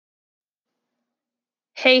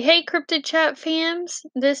Hey, Cryptid Chat fams.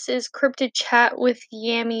 This is Cryptid Chat with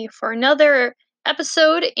Yami for another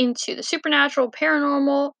episode into the supernatural,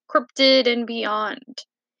 paranormal, cryptid, and beyond.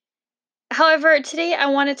 However, today I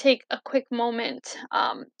want to take a quick moment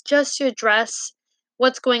just to address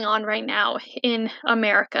what's going on right now in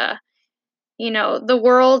America. The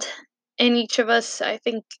world and each of us, I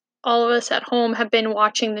think all of us at home, have been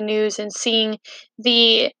watching the news and seeing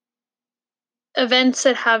the events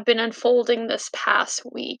that have been unfolding this past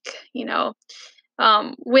week.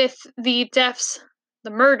 With the deaths, the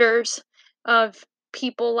murders of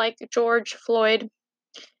people like George Floyd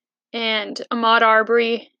and Ahmaud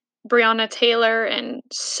Arbery, Breonna Taylor, and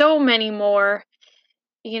so many more.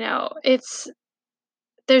 It's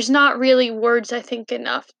there's not really words I think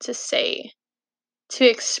enough to say to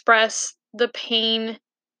express the pain,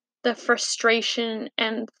 the frustration,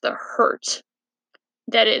 and the hurt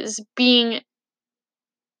that is being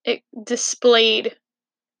displayed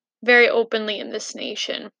very openly in this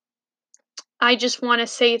nation. I just want to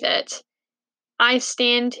say that I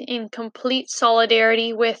stand in complete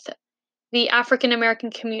solidarity with the African American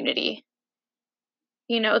community.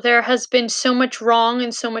 There has been so much wrong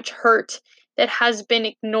and so much hurt that has been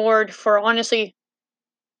ignored for honestly,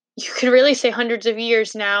 you could really say hundreds of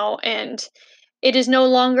years now, and it is no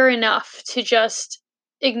longer enough to just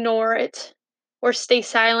ignore it or stay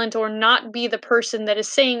silent or not be the person that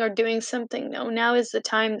is saying or doing something. No, now is the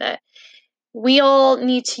time that we all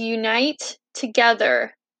need to unite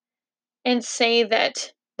together and say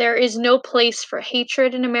that there is no place for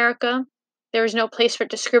hatred in America. There is no place for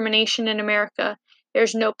discrimination in America.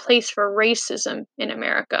 There's no place for racism in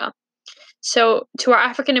America. So, to our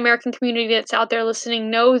African American community that's out there listening,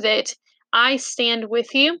 know that I stand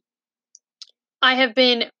with you. I have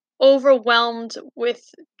been overwhelmed with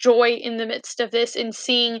joy in the midst of this and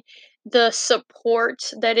seeing the support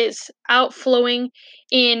that is outflowing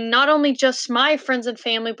in not only just my friends and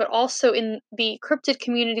family, but also in the cryptid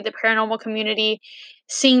community, the paranormal community.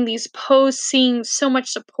 Seeing these posts, seeing so much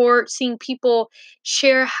support, seeing people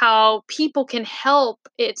share how people can help.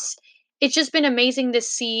 It's just been amazing to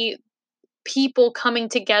see people coming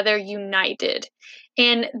together united.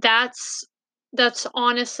 And that's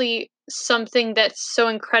honestly something that's so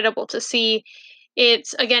incredible to see.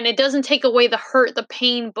 It's again, it doesn't take away the hurt, the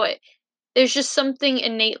pain, but there's just something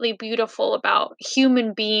innately beautiful about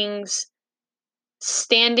human beings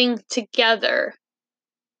standing together,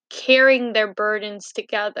 carrying their burdens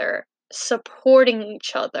together, supporting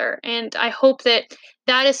each other. And I hope that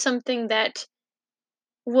that is something that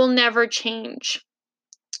will never change.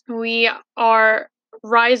 We are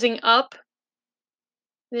rising up.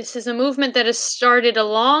 This is a movement that has started a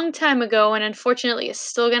long time ago and unfortunately is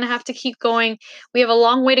still going to have to keep going. We have a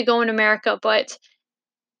long way to go in America, but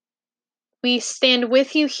we stand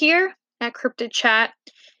with you here at Cryptid Chat.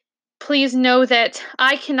 Please know that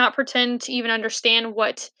I cannot pretend to even understand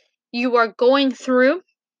what you are going through,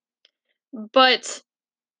 but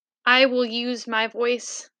I will use my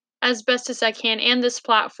voice as best as I can and this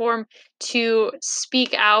platform to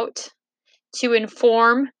speak out, to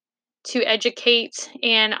inform, to educate,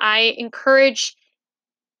 and I encourage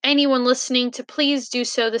anyone listening to please do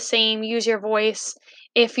so the same. Use your voice.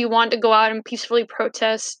 If you want to go out and peacefully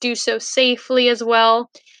protest, do so safely as well.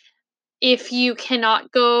 If you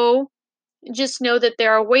cannot go, just know that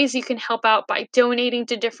there are ways you can help out by donating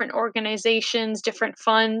to different organizations, different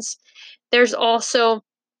funds. There's also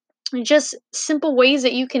just simple ways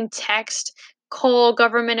that you can text, call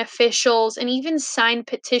government officials, and even sign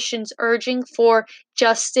petitions urging for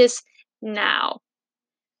justice now.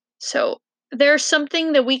 So there's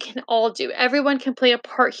something that we can all do. Everyone can play a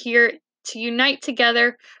part here to unite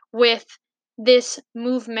together with this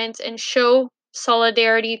movement and show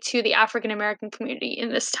solidarity to the African American community in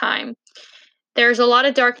this time. There's a lot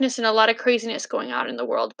of darkness and a lot of craziness going on in the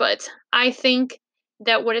world, but I think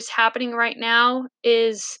that what is happening right now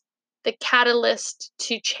is the catalyst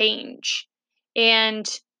to change. And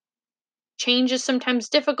change is sometimes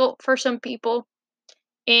difficult for some people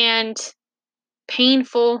and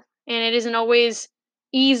painful, and it isn't always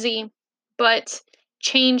easy, but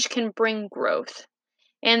change can bring growth.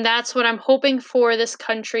 And that's what I'm hoping for this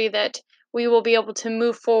country, that we will be able to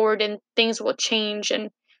move forward and things will change and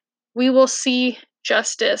we will see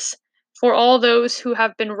justice for all those who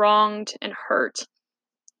have been wronged and hurt.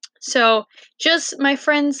 So, just my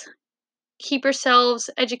friends, keep yourselves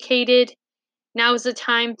educated. Now is the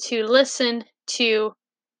time to listen to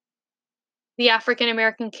the African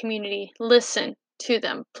American community. Listen to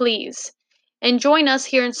them, please. And join us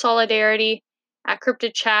here in solidarity at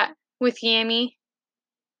Cryptid Chat with Yami.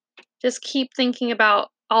 Just keep thinking about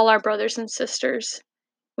all our brothers and sisters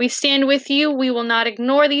We stand with you. We will not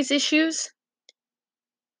ignore these issues.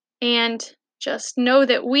 And just know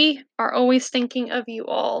that we are always thinking of you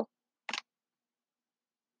all.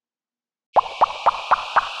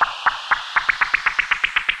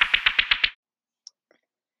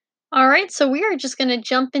 All right, so we are just going to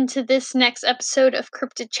jump into this next episode of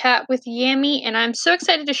Cryptid Chat with Yami, and I'm so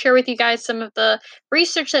excited to share with you guys some of the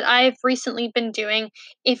research that I've recently been doing.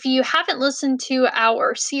 If you haven't listened to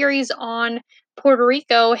our series on Puerto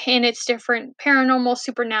Rico and its different paranormal,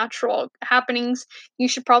 supernatural happenings, you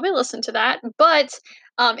should probably listen to that. But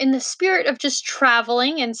in the spirit of just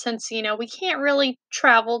traveling, and since we can't really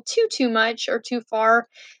travel too much or too far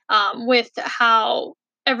with how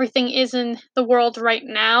everything is in the world right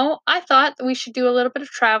now, I thought that we should do a little bit of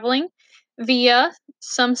traveling via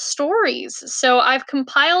some stories. So I've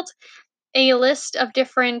compiled a list of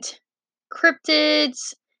different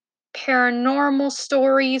cryptids, paranormal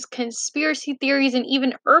stories, conspiracy theories, and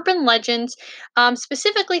even urban legends,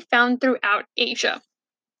 specifically found throughout Asia.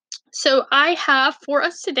 So I have for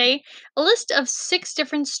us today a list of 6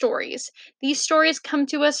 different stories. These stories come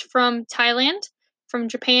to us from Thailand, from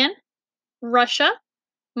Japan, Russia,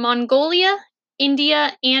 Mongolia,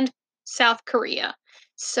 India, and South Korea.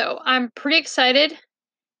 So I'm pretty excited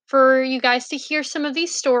for you guys to hear some of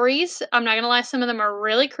these stories. I'm not going to lie, some of them are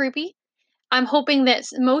really creepy. I'm hoping that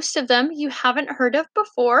most of them you haven't heard of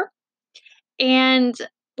before. And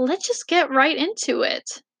let's just get right into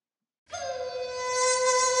it.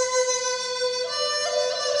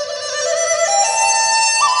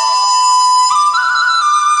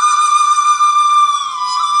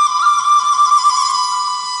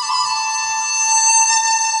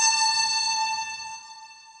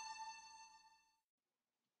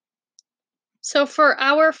 So, for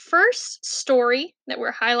our first story that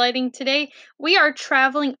we're highlighting today, we are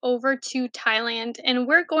traveling over to Thailand and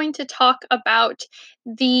we're going to talk about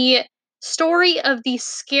the story of the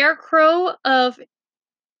scarecrow of,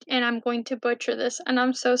 and I'm going to butcher this, and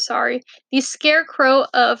I'm so sorry, the scarecrow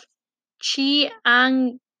of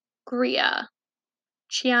Chiangria.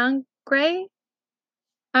 Chiangrai?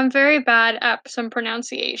 I'm very bad at some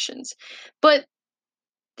pronunciations. But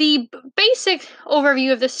the basic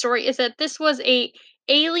overview of this story is that this was a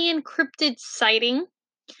alien cryptid sighting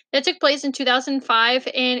that took place in 2005,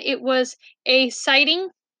 and it was a sighting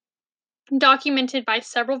documented by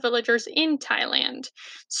several villagers in Thailand.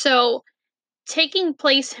 So, taking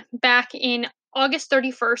place back in August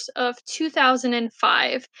 31st of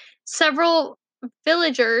 2005, several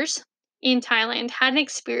villagers in Thailand had an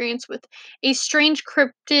experience with a strange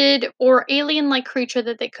cryptid or alien-like creature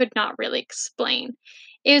that they could not really explain.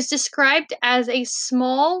 It was described as a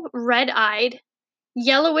small, red-eyed,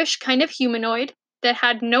 yellowish kind of humanoid that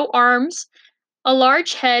had no arms, a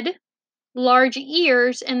large head, large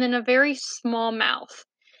ears, and then a very small mouth.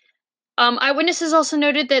 Eyewitnesses also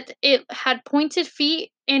noted that it had pointed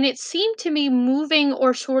feet and it seemed to be moving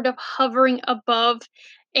or sort of hovering above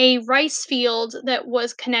a rice field that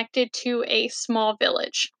was connected to a small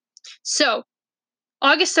village. So,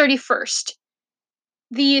 August 31st,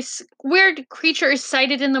 this weird creature is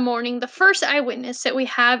sighted in the morning. The first eyewitness that we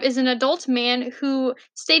have is an adult man who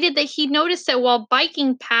stated that he noticed that while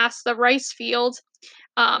biking past the rice field,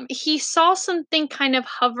 he saw something kind of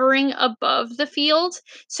hovering above the field.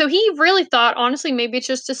 So he really thought, honestly, maybe it's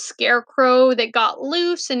just a scarecrow that got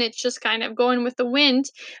loose and it's just kind of going with the wind.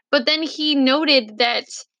 But then he noted that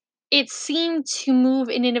it seemed to move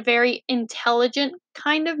in a very intelligent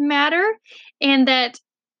kind of manner, and that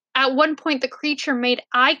at one point the creature made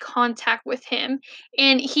eye contact with him,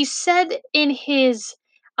 and he said in his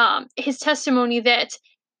testimony that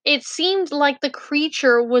it seemed like the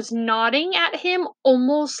creature was nodding at him,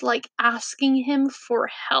 almost like asking him for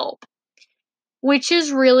help, which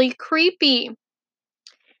is really creepy.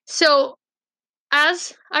 So,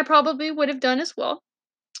 as I probably would have done as well,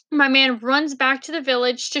 my man runs back to the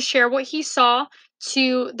village to share what he saw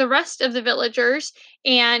to the rest of the villagers,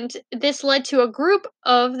 and this led to a group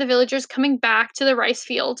of the villagers coming back to the rice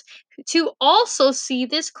field to also see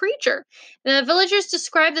this creature. The villagers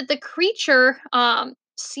described that the creature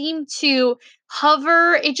seemed to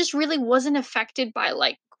hover. It just really wasn't affected by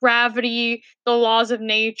like gravity, the laws of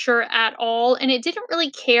nature at all, and it didn't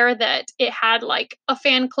really care that it had like a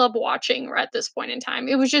fan club watching at this point in time.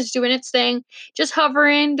 It was just doing its thing, just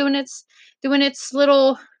hovering, doing its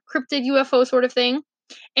little cryptid UFO sort of thing.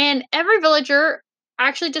 And every villager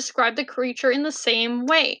actually described the creature in the same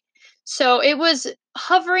way. So it was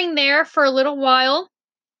hovering there for a little while,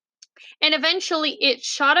 and eventually it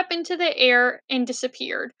shot up into the air and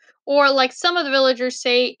disappeared. Or like some of the villagers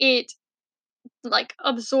say, it like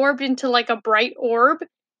absorbed into like a bright orb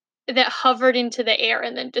that hovered into the air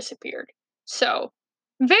and then disappeared. So,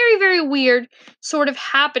 very, very weird sort of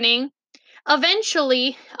happening.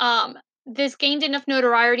 Eventually, this gained enough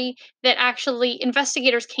notoriety that actually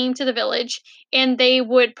investigators came to the village and they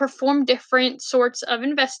would perform different sorts of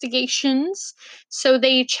investigations. So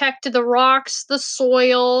they checked the rocks, the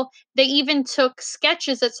soil, they even took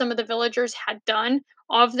sketches that some of the villagers had done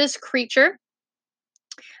of this creature.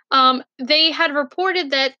 They had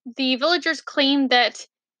reported that the villagers claimed that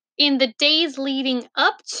in the days leading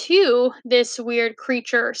up to this weird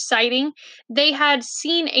creature sighting, they had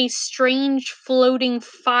seen a strange floating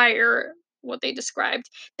fire, what they described,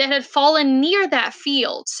 that had fallen near that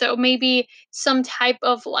field. So maybe some type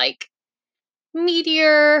of like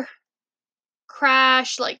meteor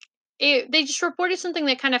crash, like they just reported something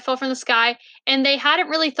that kind of fell from the sky, and they hadn't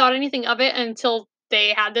really thought anything of it until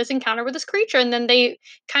they had this encounter with this creature, and then they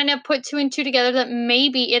kind of put two and two together that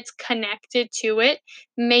maybe it's connected to it.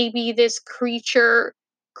 Maybe this creature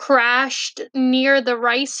crashed near the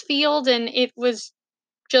rice field and it was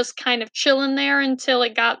just kind of chilling there until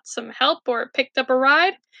it got some help or it picked up a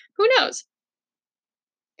ride. Who knows?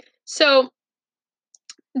 So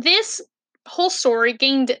this whole story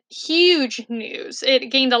gained huge news. It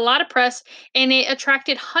gained a lot of press and it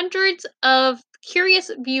attracted hundreds of curious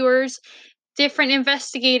viewers, different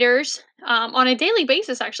investigators on a daily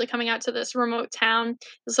basis, actually coming out to this remote town,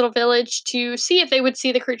 this little village, to see if they would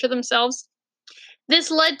see the creature themselves.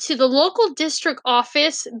 This led to the local district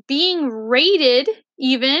office being raided,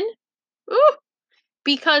 even. Ooh,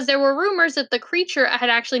 because there were rumors that the creature had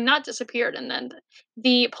actually not disappeared, and then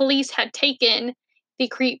the police had taken the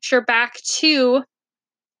creature back to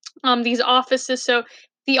these offices. So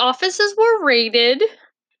the offices were raided,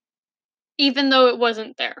 even though it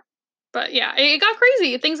wasn't there. But yeah, it got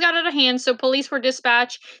crazy. Things got out of hand. So police were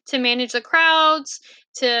dispatched to manage the crowds,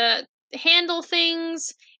 to handle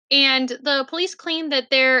things. And the police claimed that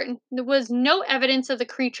there was no evidence of the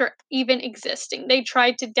creature even existing. They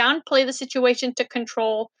tried to downplay the situation to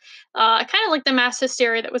control, kind of like the mass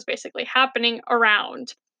hysteria that was basically happening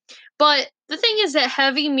around. But the thing is that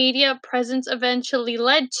heavy media presence eventually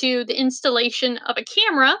led to the installation of a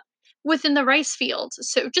camera within the rice fields.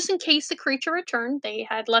 So, just in case the creature returned, they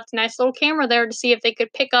had left a nice little camera there to see if they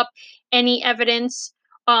could pick up any evidence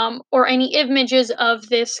or any images of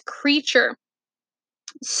this creature.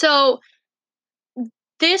 So,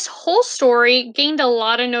 this whole story gained a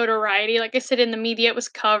lot of notoriety. Like I said, in the media, it was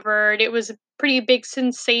covered. It was a pretty big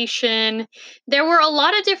sensation. There were a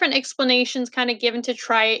lot of different explanations kind of given to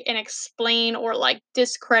try and explain or like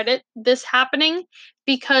discredit this happening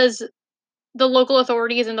because the local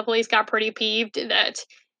authorities and the police got pretty peeved that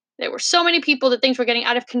there were so many people that things were getting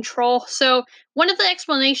out of control. So, one of the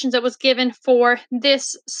explanations that was given for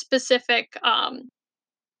this specific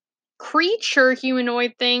creature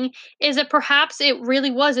humanoid thing is that perhaps it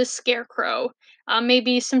really was a scarecrow,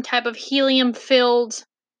 maybe some type of helium filled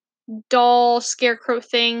doll scarecrow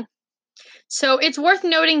thing. So it's worth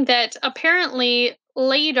noting that apparently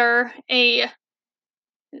later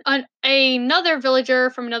another villager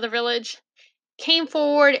from another village came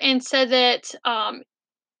forward and said that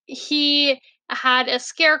he had a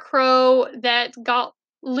scarecrow that got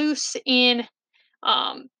loose in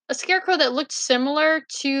a scarecrow that looked similar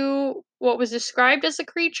to what was described as a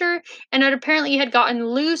creature, and it apparently had gotten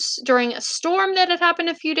loose during a storm that had happened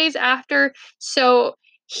a few days after. So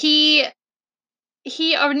he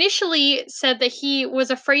he initially said that he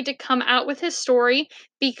was afraid to come out with his story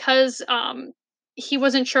because he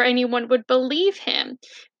wasn't sure anyone would believe him.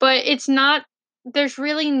 But it's not. There's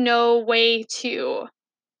really no way to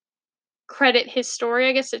credit his story,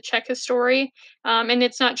 I guess, to check his story. And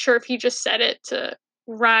it's not sure if he just said it to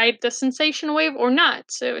ride the sensation wave or not.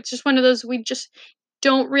 So it's just one of those we just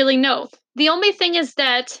don't really know. The only thing is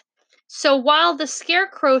that so while the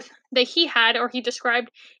scarecrow that he had or he described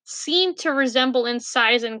seemed to resemble in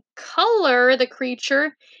size and color the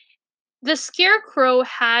creature, the scarecrow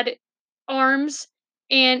had arms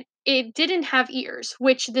and it didn't have ears,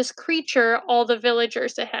 which this creature, all the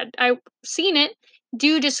villagers that had I seen it,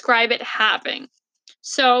 do describe it having.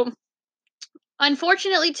 So,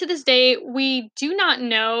 unfortunately, to this day, we do not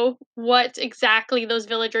know what exactly those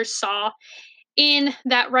villagers saw in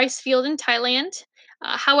that rice field in Thailand.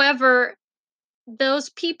 However, those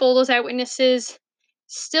people, those eyewitnesses,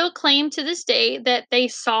 still claim to this day that they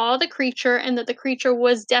saw the creature and that the creature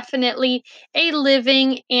was definitely a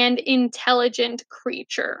living and intelligent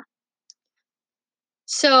creature.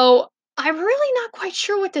 So I'm really not quite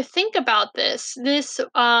sure what to think about this.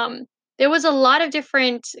 There was a lot of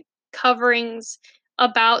different coverings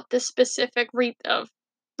about the specific of,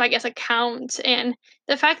 I guess, accounts, and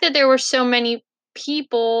the fact that there were so many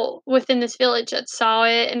people within this village that saw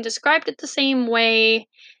it and described it the same way.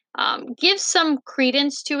 Give some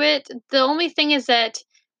credence to it. The only thing is that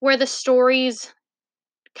where the stories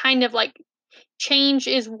kind of like change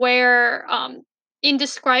is where in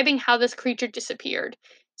describing how this creature disappeared.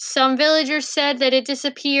 Some villagers said that it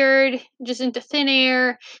disappeared just into thin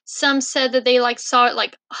air. Some said that they like saw it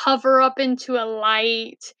like hover up into a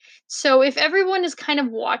light. So if everyone is kind of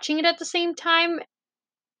watching it at the same time,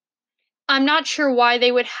 I'm not sure why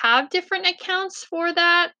they would have different accounts for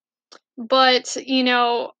that, but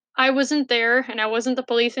I wasn't there and I wasn't the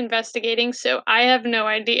police investigating, so I have no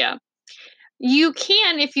idea. You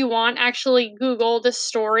can, if you want, actually Google this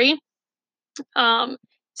story. Um,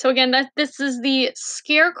 so again, that this is the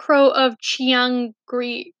Scarecrow of Chiang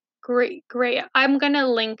Gray. I'm gonna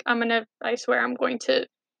link. I swear, I'm going to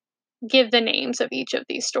give the names of each of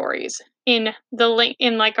these stories in the link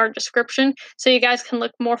in like our description, so you guys can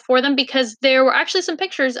look more for them because there were actually some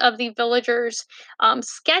pictures of the villagers'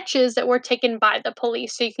 sketches that were taken by the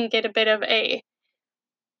police, so you can get a bit of a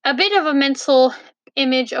mental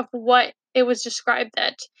image of what it was described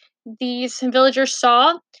that these villagers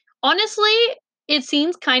saw. Honestly, it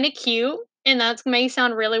seems kind of cute, and that may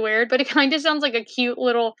sound really weird, but it kind of sounds like a cute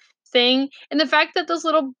little thing. And the fact that this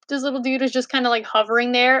little dude is just kind of like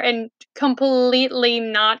hovering there and completely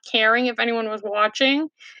not caring if anyone was watching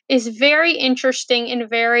is very interesting and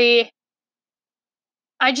very.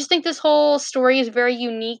 I just think this whole story is very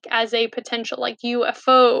unique as a potential like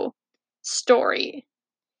UFO story.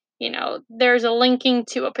 There's a linking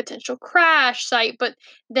to a potential crash site, but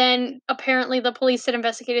then apparently the police that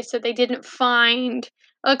investigated said they didn't find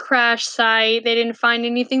a crash site. They didn't find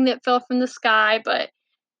anything that fell from the sky, but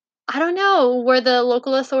I don't know, were the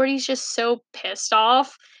local authorities just so pissed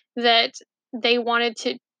off that they wanted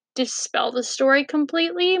to dispel the story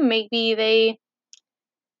completely? Maybe they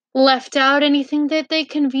left out anything that they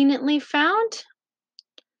conveniently found?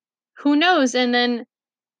 Who knows? And then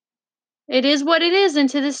it is what it is, and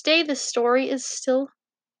to this day, the story is still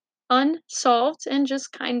unsolved and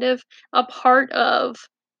just kind of a part of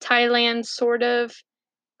Thailand's sort of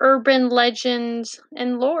urban legends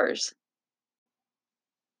and lores.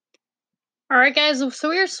 All right, guys, so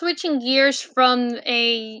we are switching gears from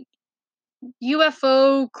a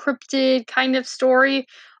UFO cryptid kind of story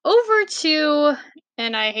over to,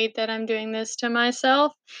 and I hate that I'm doing this to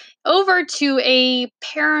myself, over to a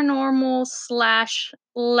paranormal slash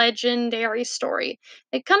legendary story.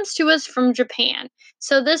 It comes to us from Japan.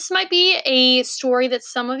 So this might be a story that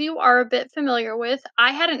some of you are a bit familiar with.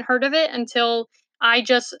 I hadn't heard of it until I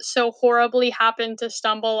just so horribly happened to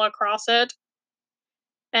stumble across it,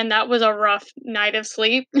 and that was a rough night of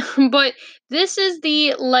sleep. But this is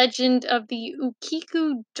the legend of the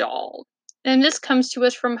Ukiku doll, and this comes to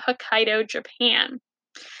us from Hokkaido, Japan.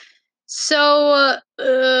 So,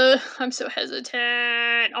 I'm so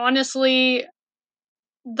hesitant. Honestly,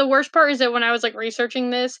 the worst part is that when I was like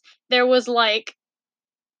researching this, there was like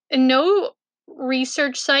no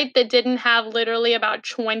research site that didn't have literally about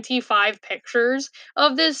 25 pictures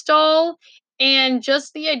of this doll. And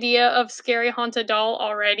just the idea of scary haunted doll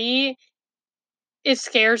already, it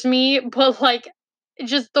scares me, but, like,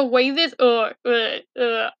 just the way this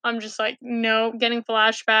I'm just like, "No," getting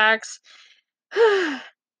flashbacks. I'm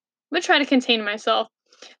gonna try to contain myself.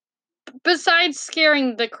 Besides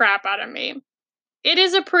scaring the crap out of me, it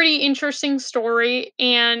is a pretty interesting story,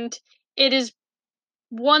 and it is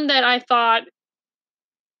one that I thought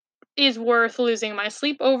is worth losing my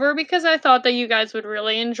sleep over because I thought that you guys would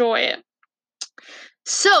really enjoy it.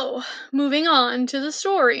 So, moving on to the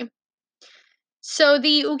story. So,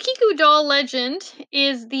 the Ukiku doll legend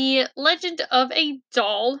is the legend of a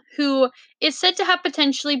doll who is said to have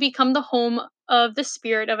potentially become the home of the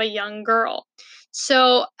spirit of a young girl.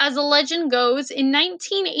 So, as the legend goes, in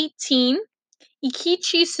 1918,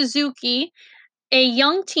 Ikichi Suzuki, a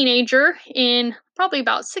young teenager in probably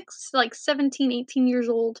about 17, 18 years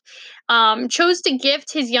old, chose to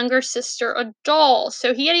gift his younger sister a doll.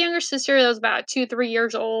 So he had a younger sister that was about 2, 3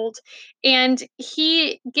 years old, and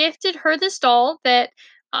he gifted her this doll that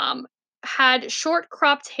um, had short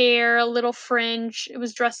cropped hair, a little fringe. It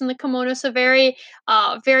was dressed in the kimono, so very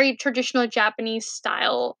traditional Japanese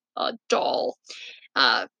style doll.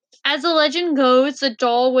 Uh, as the legend goes, the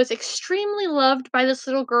doll was extremely loved by this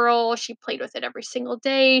little girl. She played with it every single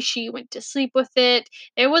day. She went to sleep with it.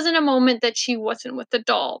 There wasn't a moment that she wasn't with the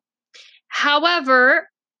doll. However,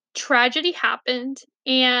 tragedy happened,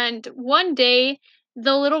 and one day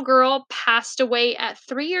the little girl passed away at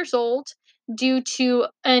 3 years old due to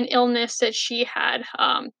an illness that she had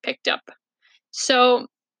picked up. So,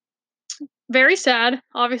 very sad,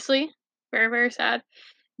 obviously. Very, very sad.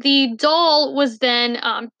 The doll was then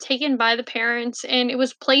taken by the parents and it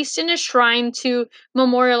was placed in a shrine to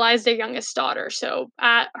memorialize their youngest daughter. So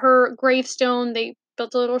at her gravestone, they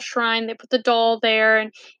built a little shrine, they put the doll there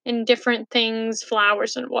and different things,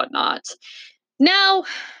 flowers and whatnot. Now,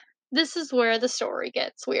 this is where the story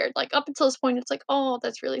gets weird. Like up until this point, it's like, oh,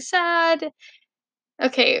 that's really sad.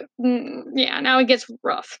 Okay, yeah, now it gets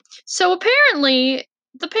rough. So apparently,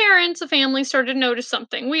 the family started to notice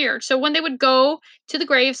something weird. So when they would go to the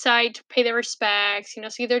gravesite to pay their respects,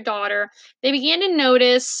 see their daughter, they began to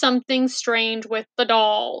notice something strange with the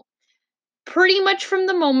doll. Pretty much from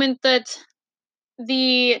the moment that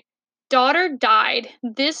the daughter died,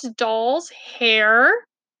 this doll's hair,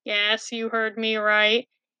 yes, you heard me right,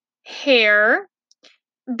 hair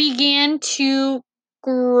began to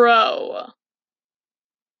grow.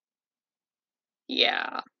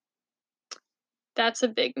 Yeah. That's a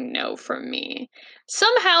big no from me.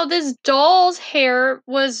 Somehow this doll's hair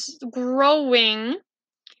was growing,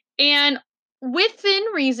 and within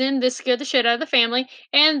reason, this scared the shit out of the family,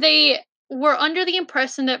 and they were under the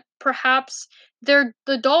impression that perhaps the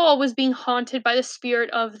doll was being haunted by the spirit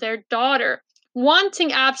of their daughter,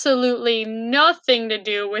 wanting absolutely nothing to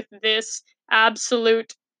do with this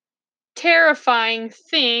absolute terrifying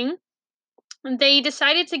thing. They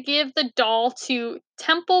decided to give the doll to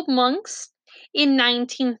temple monks in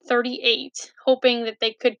 1938, hoping that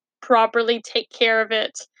they could properly take care of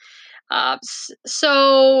it.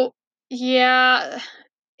 So, yeah,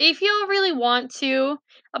 if you really want to,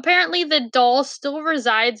 apparently the doll still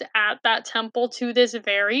resides at that temple to this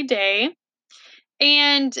very day.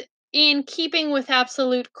 And in keeping with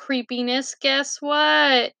absolute creepiness, guess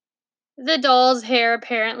what? The doll's hair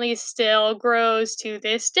apparently still grows to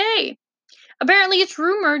this day. Apparently, it's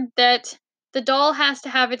rumored that the doll has to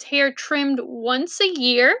have its hair trimmed once a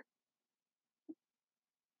year.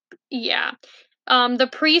 Yeah. The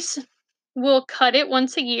priest will cut it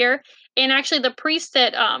once a year. And actually, the priest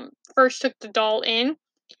that first took the doll in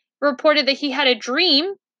reported that he had a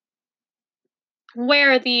dream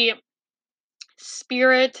where the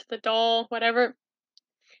spirit, the doll, whatever,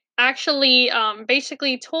 actually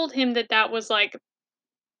basically told him that that was like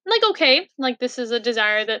okay, like this is a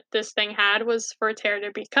desire that this thing had, was for its hair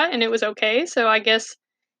to be cut, and it was okay. So I guess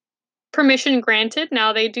permission granted.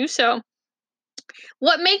 Now they do so.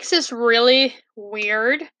 What makes this really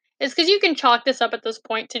weird is because you can chalk this up at this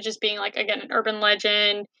point to just being like, again, an urban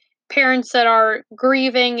legend, parents that are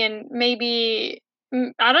grieving, and maybe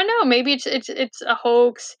I don't know, maybe it's a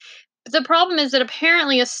hoax. But the problem is that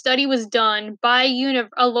apparently a study was done by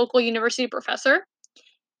a local university professor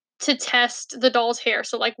to test the doll's hair.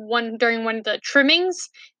 So like one during one of the trimmings,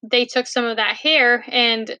 they took some of that hair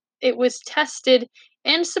and it was tested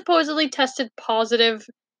and supposedly tested positive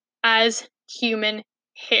as human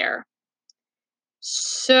hair.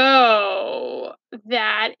 So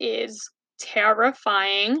that is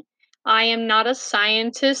terrifying. I am not a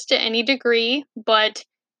scientist to any degree, but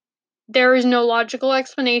there is no logical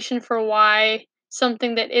explanation for why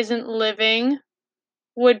something that isn't living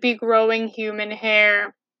would be growing human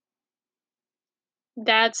hair.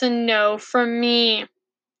 That's a no from me.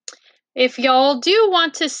 If y'all do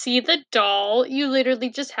want to see the doll, you literally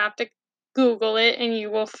just have to Google it and you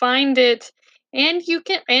will find it. And you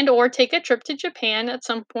can or take a trip to Japan at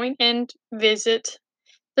some point and visit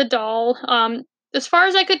the doll. As far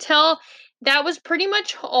as I could tell, that was pretty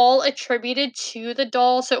much all attributed to the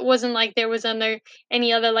doll. So it wasn't like there was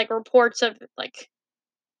any other like reports of like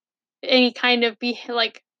any kind of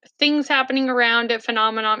like things happening around it,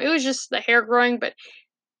 phenomenon. It was just the hair growing, but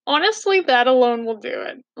honestly, that alone will do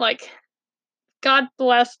it. Like, God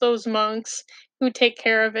bless those monks who take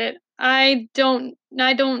care of it. I don't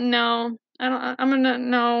know. I'm gonna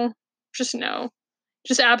no. Just no.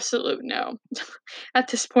 Just absolute no at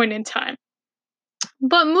this point in time.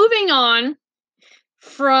 But moving on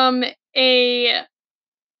from a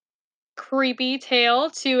creepy tale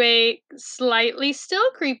to a slightly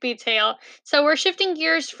still creepy tale. So we're shifting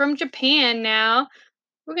gears from Japan now.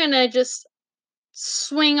 We're gonna just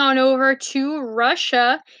swing on over to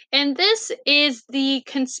Russia, and this is the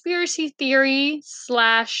conspiracy theory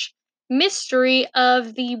slash mystery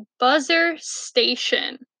of the buzzer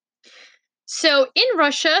station. So in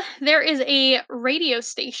Russia, there is a radio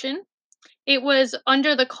station. It was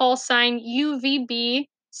under the call sign UVB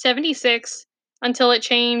 76 until it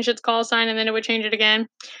changed its call sign and then it would change it again.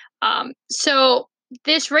 So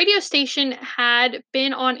this radio station had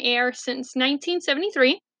been on air since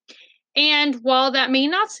 1973. And while that may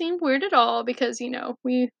not seem weird at all, because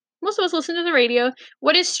we most of us listen to the radio,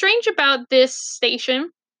 what is strange about this station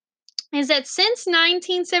is that since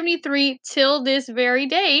 1973 till this very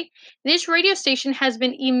day, this radio station has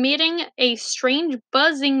been emitting a strange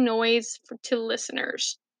buzzing noise to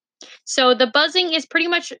listeners. So the buzzing is pretty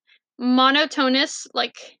much monotonous,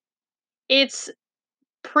 like it's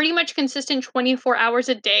pretty much consistent 24 hours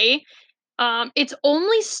a day. It's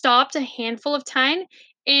only stopped a handful of time,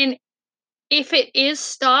 and if it is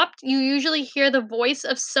stopped, you usually hear the voice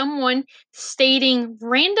of someone stating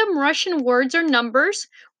random Russian words or numbers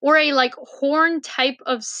or a like horn type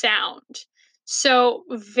of sound. So,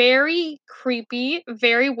 very creepy,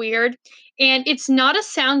 very weird. And it's not a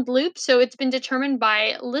sound loop. So, it's been determined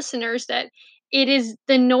by listeners that it is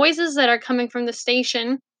the noises that are coming from the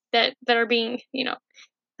station that are being,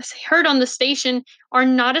 heard on the station are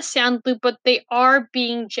not a sound loop, but they are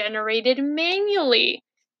being generated manually.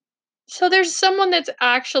 So there's someone that's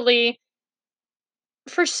actually,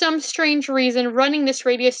 for some strange reason, running this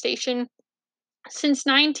radio station since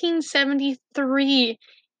 1973,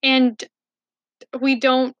 and we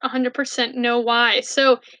don't 100% know why.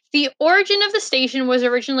 So the origin of the station was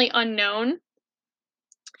originally unknown.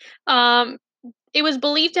 Um, it was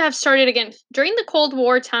believed to have started again during the Cold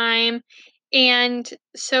War time. And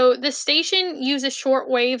so the station uses short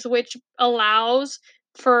waves, which allows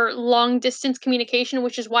for long distance communication,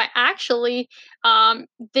 which is why actually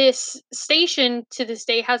this station to this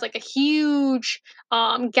day has like a huge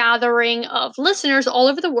gathering of listeners all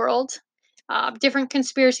over the world, different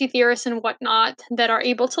conspiracy theorists and whatnot that are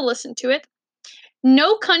able to listen to it.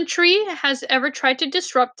 No country has ever tried to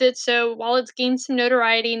disrupt it, so while it's gained some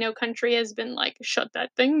notoriety, no country has been like, shut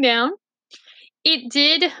that thing down. It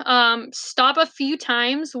did stop a few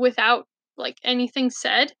times without like anything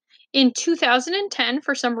said in 2010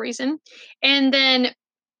 for some reason. And then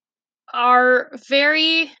our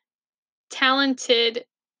very talented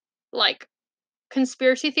like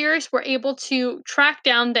conspiracy theorists were able to track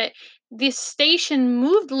down that this station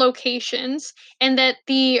moved locations and that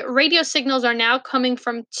the radio signals are now coming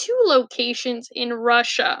from two locations in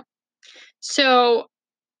Russia. So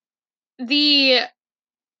the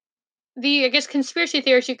I guess conspiracy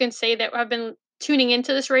theorists you can say that have been tuning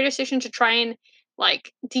into this radio station to try and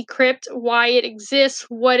like decrypt why it exists,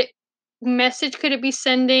 message could it be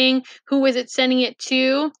sending, who is it sending it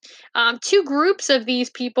to. Two groups of these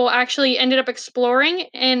people actually ended up exploring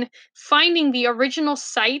and finding the original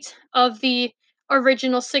site of the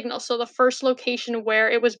original signal, so the first location where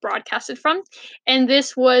it was broadcasted from, and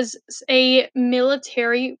this was a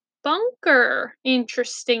military bunker,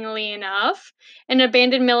 interestingly enough, an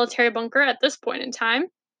abandoned military bunker at this point in time.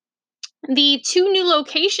 The two new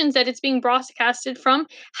locations that it's being broadcasted from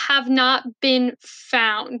have not been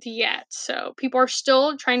found yet. So people are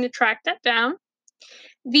still trying to track that down.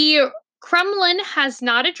 The Kremlin has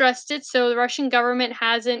not addressed it, so the Russian government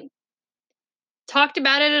hasn't talked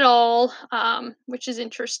about it at all, which is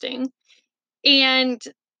interesting. And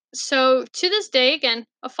so to this day, again,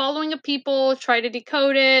 a following of people try to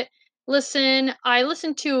decode it. Listen, I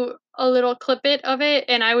listened to a little clip of it,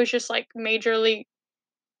 and I was just like majorly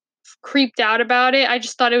creeped out about it. I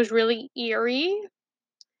just thought it was really eerie.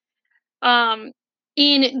 Um,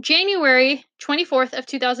 in January 24th of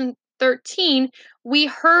 2013, we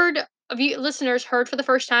heard listeners heard for the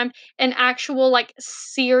first time an actual like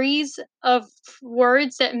series of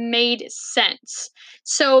words that made sense.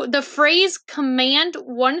 So the phrase command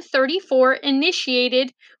 134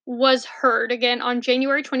 initiated was heard again on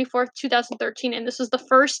January 24th, 2013, and this was the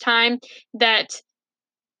first time that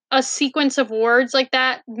a sequence of words like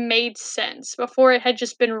that made sense. Before it had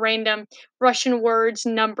just been random Russian words,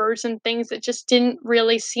 numbers, and things that just didn't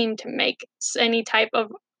really seem to make any type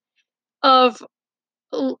of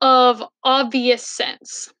of obvious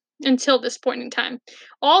sense until this point in time.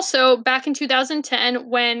 Also, back in 2010,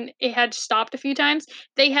 when it had stopped a few times,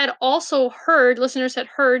 they had also heard, listeners had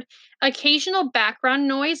heard occasional background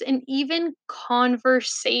noise and even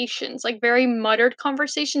conversations, like very muttered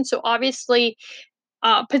conversations. So obviously,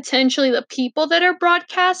 potentially the people that are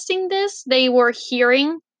broadcasting this, they were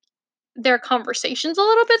hearing their conversations a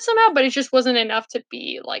little bit somehow, but it just wasn't enough to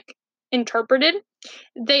be like interpreted.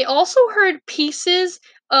 They also heard pieces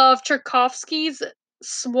of Tchaikovsky's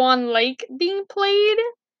Swan Lake being played,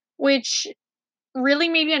 which really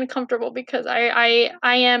made me uncomfortable because I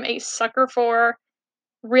am a sucker for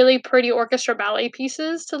really pretty orchestra ballet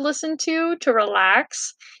pieces to listen to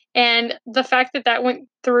relax. And the fact that that went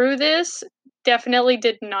through this definitely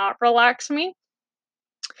did not relax me.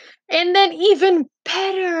 And then, even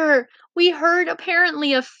better, we heard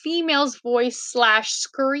apparently a female's voice slash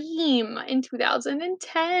scream in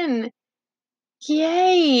 2010.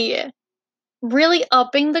 Yay! Really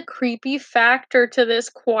upping the creepy factor to this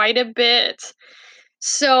quite a bit.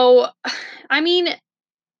 So, I mean,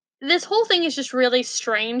 this whole thing is just really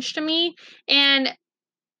strange to me, and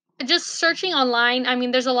just searching online, I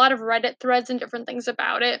mean, there's a lot of Reddit threads and different things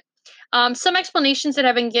about it. Some explanations that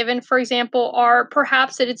have been given, for example, are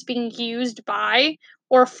perhaps that it's being used by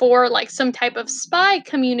or for like some type of spy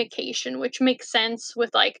communication, which makes sense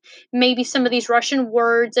with like maybe some of these Russian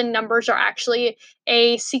words and numbers are actually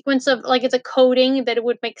a sequence of like it's a coding that it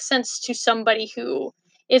would make sense to somebody who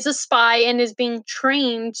is a spy and is being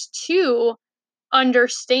trained to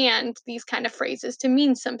understand these kind of phrases to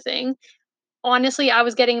mean something. Honestly, I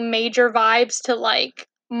was getting major vibes to, like,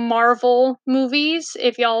 Marvel movies,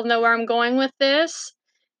 if y'all know where I'm going with this,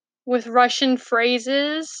 with Russian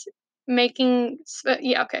phrases making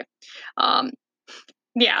yeah, okay. Um,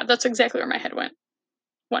 yeah, that's exactly where my head went.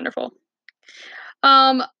 Wonderful.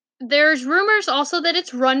 Um, there's rumors also that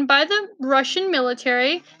it's run by the Russian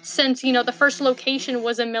military since, the first location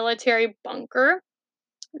was a military bunker.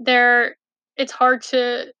 There it's hard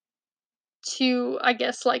to I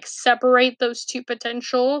guess like separate those two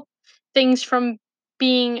potential things from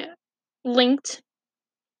being linked.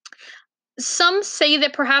 Some say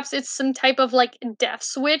that perhaps it's some type of like death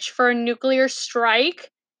switch for a nuclear strike.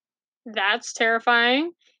 That's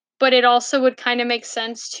terrifying. But it also would kind of make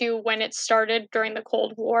sense to when it started during the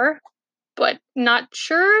Cold War. But not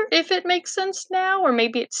sure if it makes sense now, or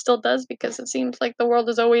maybe it still does because it seems like the world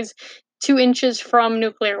is always 2 inches from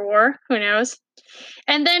nuclear war. Who knows?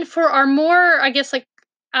 And then for our more, I guess, like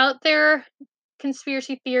out there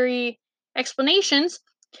conspiracy theory explanations,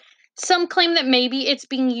 some claim that maybe it's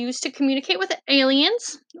being used to communicate with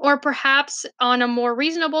aliens, or perhaps on a more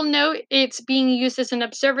reasonable note, it's being used as an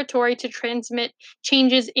observatory to transmit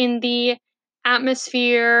changes in the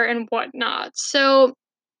atmosphere and whatnot. So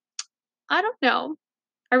I don't know.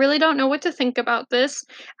 I really don't know what to think about this.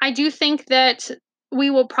 I do think that we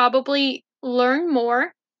will probably learn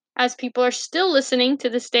more as people are still listening to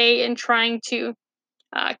this day and trying to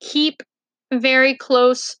keep very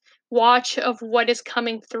close watch of what is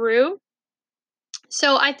coming through.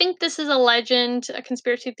 So I think this is a legend, a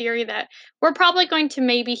conspiracy theory that we're probably going to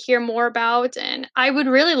maybe hear more about, and I would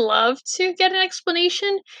really love to get an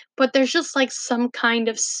explanation, but there's just like some kind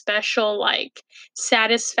of special like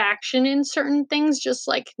satisfaction in certain things just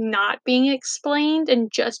like not being explained and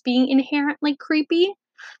just being inherently creepy.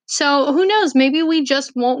 So who knows, maybe we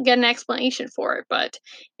just won't get an explanation for it, but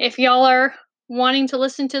if y'all are wanting to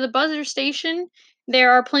listen to the Buzzer Station,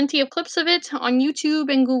 there are plenty of clips of it on YouTube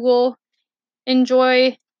and Google.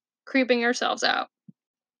 Enjoy creeping yourselves out.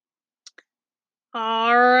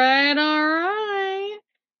 All right.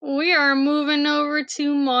 We are moving over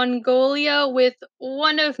to Mongolia with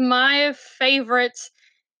one of my favorite,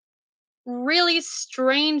 really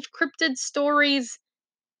strange cryptid stories.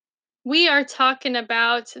 We are talking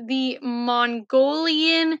about the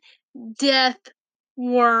Mongolian death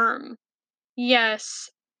worm.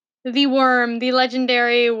 Yes, the worm, the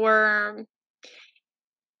legendary worm.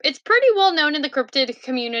 It's pretty well known in the cryptid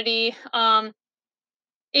community.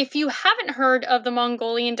 If you haven't heard of the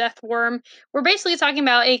Mongolian death worm, we're basically talking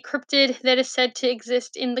about a cryptid that is said to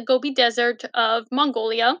exist in the Gobi Desert of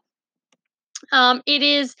Mongolia. It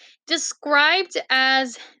is described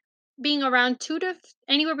as being around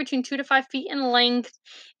anywhere between 2 to 5 feet in length.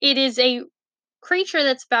 It is a creature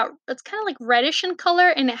that's kind of like reddish in color,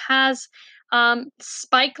 and it has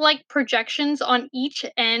spike-like projections on each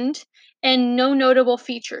end and no notable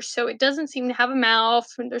features. So it doesn't seem to have a mouth.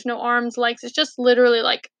 And there's no arms, legs. It's just literally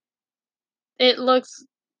like it looks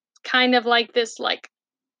kind of like this like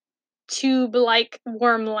tube-like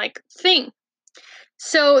worm-like thing.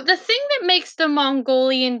 So the thing that makes the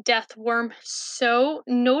Mongolian death worm so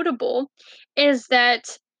notable is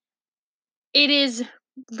that it is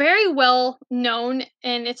very well known,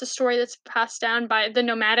 and it's a story that's passed down by the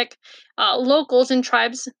nomadic locals and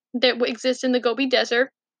tribes that exist in the Gobi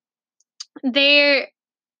Desert. Their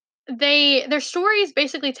their stories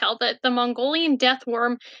basically tell that the Mongolian death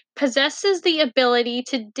worm possesses the ability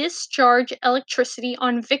to discharge electricity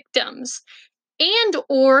on victims and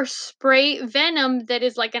or spray venom that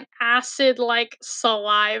is like an acid like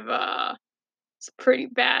saliva. It's pretty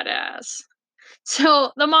badass.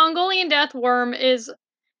 So the Mongolian death worm is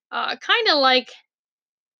kind of like,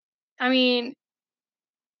 I mean,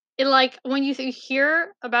 it like when you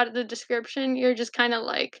hear about the description, you're just kind of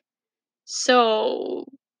like, so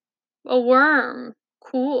a worm,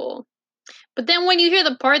 cool. But then when you hear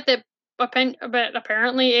the part that but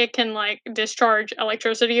apparently it can like discharge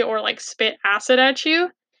electricity or like spit acid at you,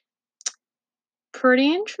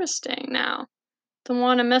 pretty interesting now. Don't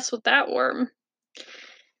want to mess with that worm.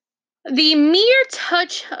 The mere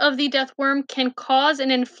touch of the death worm can cause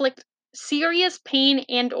and inflict serious pain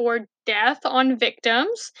and or death on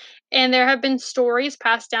victims, and there have been stories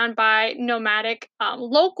passed down by nomadic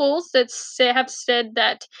locals that have said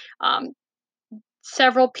that um,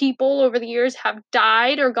 several people over the years have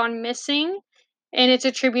died or gone missing, and it's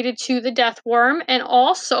attributed to the death worm, and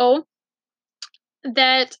also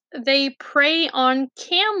that they prey on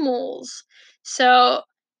camels. So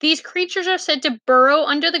these creatures are said to burrow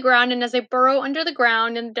under the ground, and as they burrow under the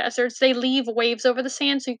ground in the deserts, they leave waves over the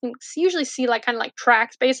sand, so you can usually see like kind of like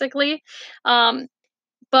tracks, basically. Um,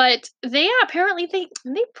 but they apparently they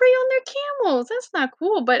prey on their camels. That's not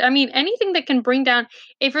cool. But I mean, anything that can bring down.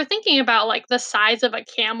 If you're thinking about like the size of a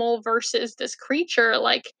camel versus this creature,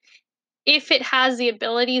 like if it has the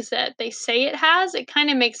abilities that they say it has, it kind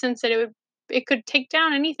of makes sense that it could take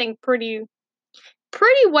down anything pretty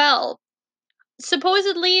well.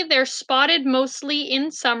 Supposedly they're spotted mostly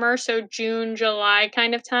in summer, so June, July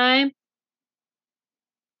kind of time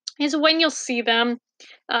is when you'll see them.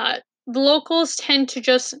 The locals tend to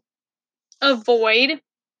just avoid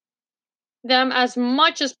them as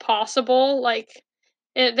much as possible. Like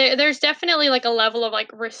there's definitely like a level of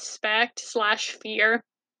like respect slash fear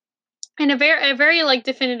and a very like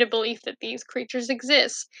definitive belief that these creatures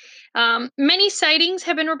exist. Many sightings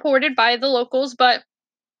have been reported by the locals, but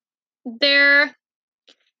there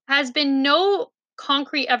has been no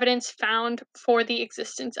concrete evidence found for the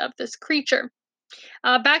existence of this creature.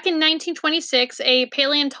 Back in 1926, a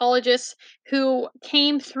paleontologist who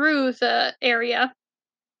came through the area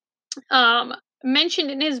um,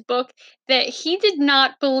 mentioned in his book that he did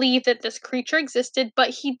not believe that this creature existed, but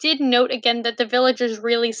he did note again that the villagers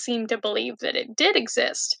really seemed to believe that it did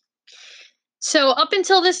exist. So, up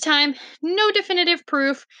until this time, no definitive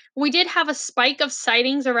proof. We did have a spike of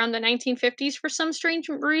sightings around the 1950s for some strange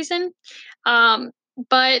reason. Um,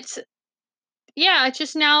 but yeah, it's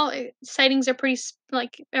just now sightings are pretty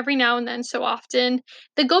like every now and then, so often.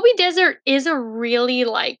 The Gobi Desert is a really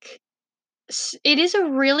like it is a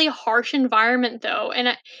really harsh environment though,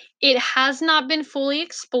 and it has not been fully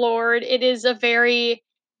explored. It is a very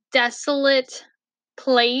desolate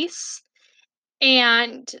place,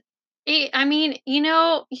 and I mean,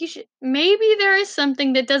 you should, maybe there is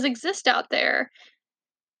something that does exist out there.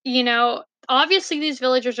 Obviously these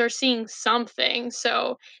villagers are seeing something,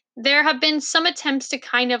 so there have been some attempts to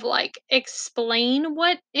kind of like explain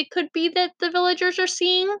what it could be that the villagers are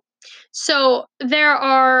seeing. So there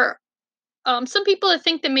are some people that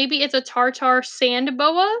think that maybe it's a tartar sand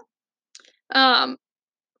boa, um,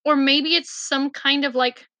 or maybe it's some kind of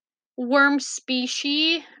like worm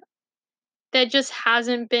species that just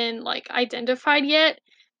hasn't been like identified yet.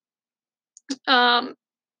 Um,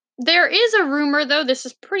 there is a rumor though. This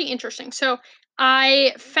is pretty interesting. So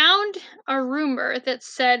I found a rumor that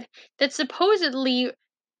said that supposedly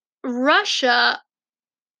Russia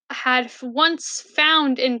had once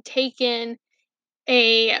found and taken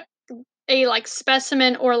a like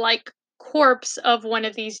specimen or like corpse of one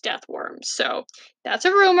of these death worms. So that's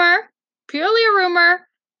a rumor, purely a rumor,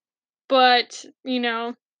 but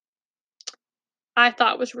I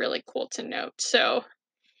thought was really cool to note. So,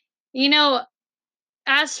 you know,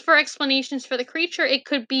 as for explanations for the creature, it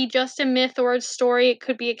could be just a myth or a story. It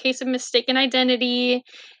could be a case of mistaken identity.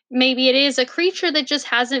 Maybe it is a creature that just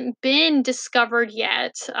hasn't been discovered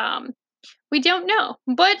yet. We don't know.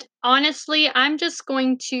 But honestly, I'm just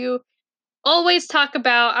going to always talk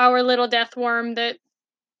about our little death worm that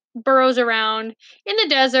burrows around in the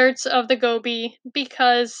deserts of the Gobi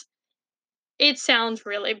because it sounds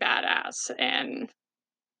really badass, and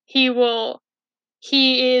he will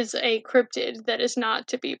he is a cryptid that is not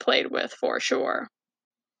to be played with for sure.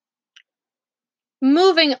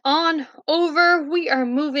 Moving on over, we are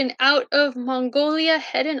moving out of Mongolia,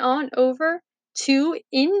 heading on over to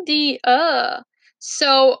India.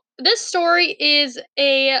 So, this story is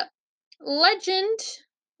a legend,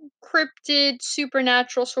 cryptid,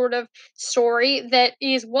 supernatural sort of story that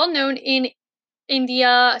is well known in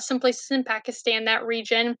India, some places in Pakistan, that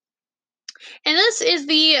region. And this is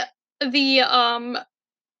the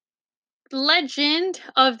legend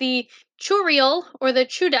of the Churiel or the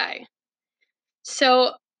Chudai.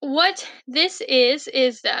 So what this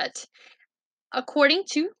is that according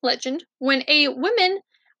to legend, when a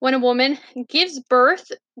woman gives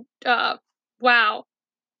birth, uh wow,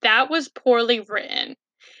 that was poorly written.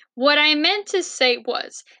 What I meant to say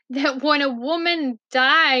was that when a woman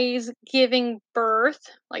dies giving birth,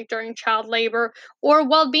 like during child labor or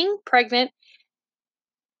while being pregnant,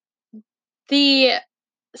 the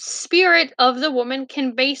spirit of the woman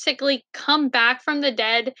can basically come back from the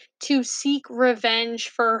dead to seek revenge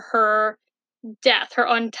for her death, her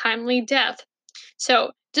untimely death.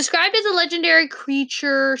 So Described as a legendary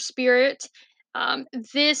creature spirit,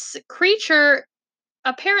 this creature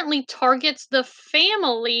apparently targets the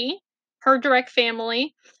family, her direct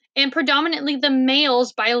family, and predominantly the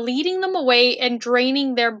males by leading them away and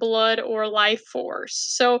draining their blood or life force.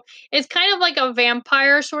 So it's kind of like a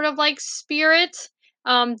vampire sort of like spirit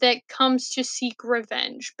that comes to seek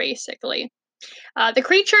revenge, basically. The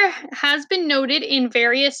creature has been noted in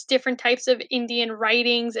various different types of Indian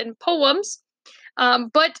writings and poems,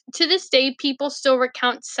 but to this day, people still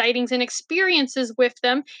recount sightings and experiences with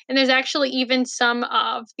them. And there's actually even some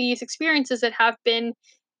of these experiences that have been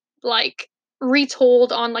like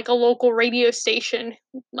retold on like a local radio station,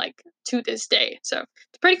 like to this day. So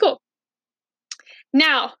it's pretty cool.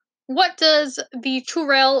 Now, what does the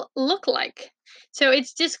Churel look like? So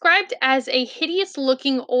it's described as a hideous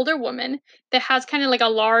looking older woman that has kind of like a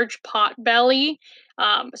large pot belly,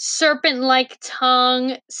 serpent like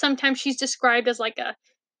tongue. Sometimes she's described as like a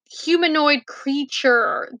humanoid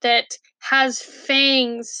creature that has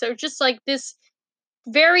fangs. So just like this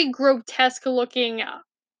very grotesque looking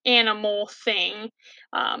animal thing.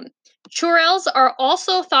 Um, Churels are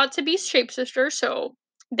also thought to be shapeshifters, so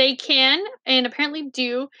they can and apparently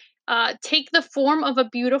do take the form of a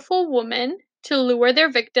beautiful woman to lure their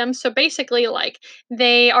victims. So basically, like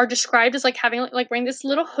they are described as like having like wearing this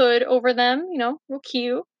little hood over them, real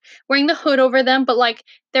cute, wearing the hood over them, but like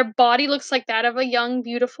their body looks like that of a young,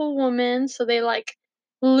 beautiful woman. So they like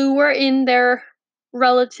lure in their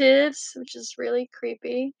relatives, which is really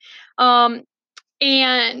creepy. Um,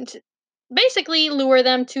 and basically lure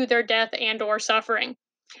them to their death and or suffering.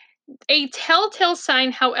 A telltale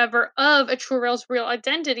sign, however, of a Churel's real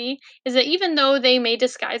identity is that even though they may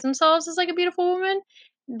disguise themselves as like a beautiful woman,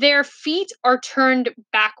 their feet are turned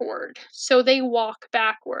backward. So they walk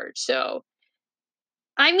backward. So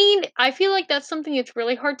I mean, I feel like that's something it's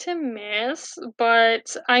really hard to miss,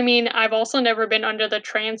 but I mean, I've also never been under the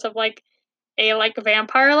trance of like a like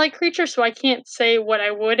vampire like creature, so I can't say what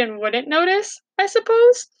I would and wouldn't notice, I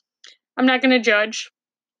suppose. I'm not going to judge.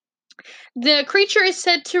 The creature is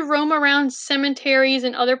said to roam around cemeteries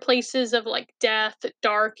and other places of like death,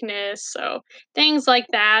 darkness, so things like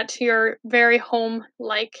that, your very home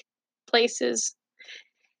like places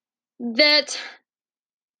that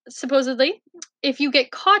supposedly if you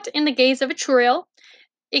get caught in the gaze of a Churel,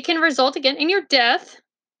 it can result again in your death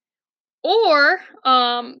or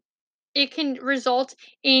it can result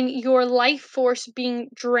in your life force being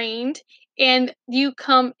drained and you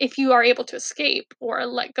come if you are able to escape or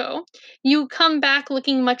let go you come back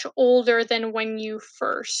looking much older than when you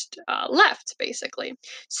first left basically.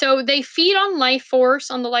 So they feed on the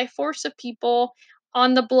life force of people,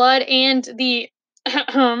 on the blood and the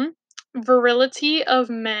virility of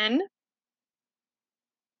men.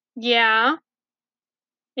 Yeah,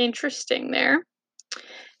 interesting there.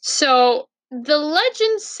 So the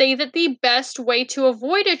legends say that the best way to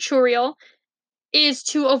avoid a Churiel is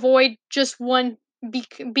to avoid just one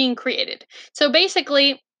being created. So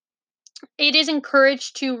basically, it is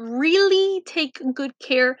encouraged to really take good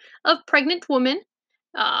care of pregnant women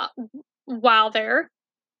uh, while they're,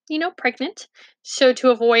 pregnant. So to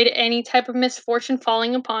avoid any type of misfortune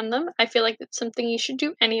falling upon them, I feel like that's something you should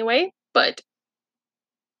do anyway. But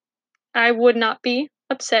I would not be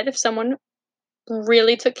upset if someone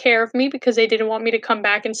really took care of me because they didn't want me to come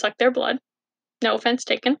back and suck their blood. No offense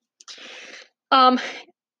taken. Um,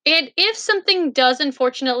 and if something does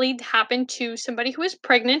unfortunately happen to somebody who is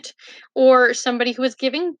pregnant or somebody who is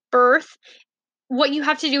giving birth, what you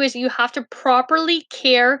have to do is you have to properly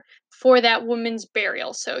care for that woman's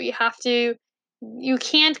burial. So you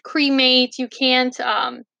can't cremate, you can't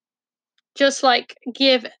just like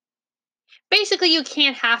give basically you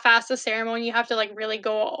can't half-ass the ceremony. You have to like really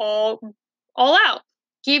go all out.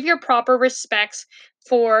 Give your proper respects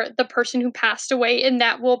for the person who passed away, and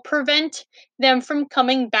that will prevent them from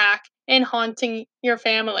coming back and haunting your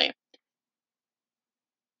family.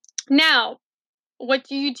 Now, what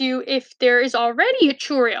do you do if there is already a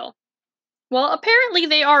Churiel? Well, apparently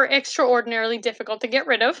they are extraordinarily difficult to get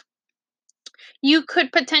rid of. You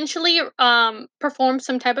could potentially perform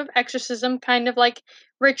some type of exorcism, kind of like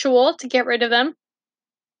ritual to get rid of them.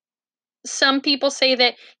 Some people say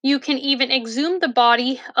that you can even exhume the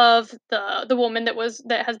body of the woman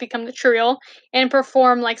that has become the Churiel and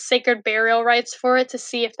perform like sacred burial rites for it to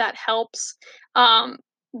see if that helps um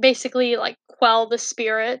basically like quell the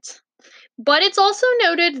spirit. But it's also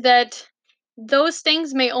noted that those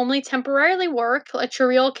things may only temporarily work. A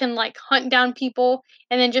Churiel can like hunt down people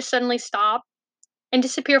and then just suddenly stop and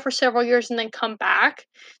disappear for several years and then come back.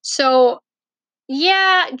 So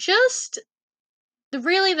yeah, just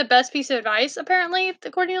really the best piece of advice apparently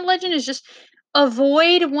according to legend is just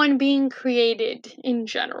avoid one being created in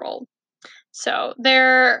general. So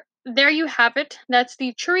there you have it. That's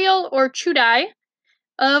the Churil or Chudai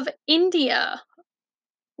of India.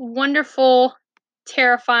 Wonderful,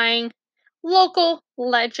 terrifying local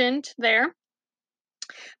legend there.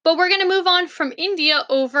 But we're going to move on from India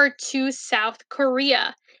over to South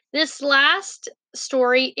Korea. This last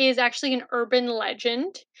story is actually an urban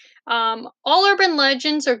legend. All urban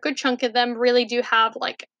legends, or a good chunk of them, really do have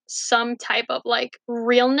like some type of like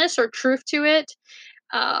realness or truth to it.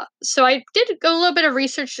 So I did go a little bit of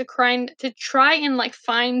research to try and like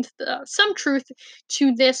find some truth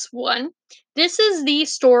to this one. This is the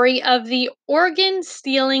story of the organ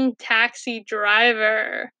stealing taxi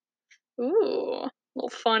driver. Ooh, little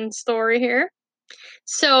fun story here.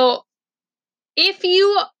 So if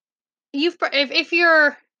if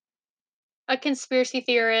you're a conspiracy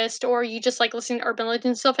theorist or you just like listening to urban legends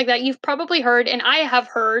and stuff like that, you've probably heard, and I have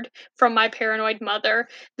heard from my paranoid mother,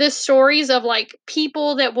 the stories of like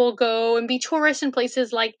people that will go and be tourists in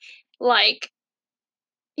places like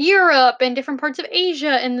Europe and different parts of Asia,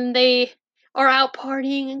 and then they are out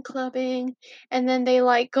partying and clubbing, and then they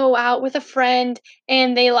like go out with a friend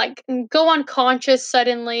and they like go unconscious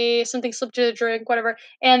suddenly, something slipped to the drink, whatever,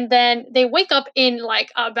 and then they wake up in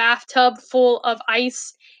like a bathtub full of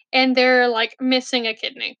ice and they're like missing a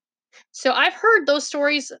kidney. So I've heard those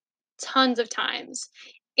stories tons of times.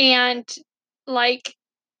 And like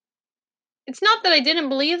it's not that I didn't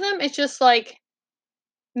believe them, it's just like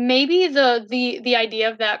maybe the idea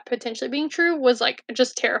of that potentially being true was, like,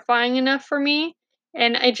 just terrifying enough for me,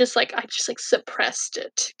 and I just, like, suppressed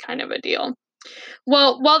it kind of a deal.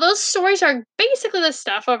 Well, while those stories are basically the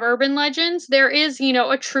stuff of urban legends, there is,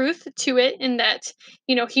 a truth to it in that,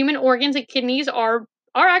 human organs and kidneys are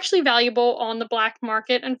actually valuable on the black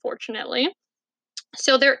market, unfortunately.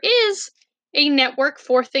 So there is a network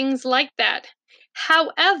for things like that.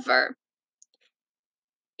 However,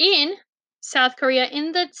 in South Korea,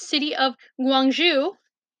 in the city of Gwangju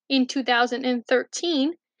in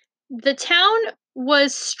 2013, the town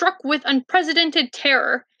was struck with unprecedented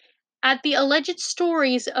terror at the alleged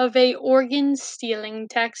stories of a organ stealing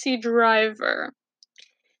taxi driver.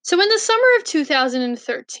 So, in the summer of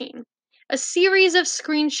 2013, a series of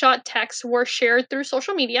screenshot texts were shared through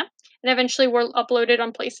social media and eventually were uploaded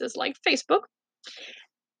on places like Facebook.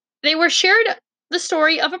 They were shared the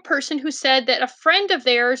story of a person who said that a friend of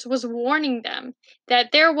theirs was warning them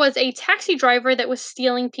that there was a taxi driver that was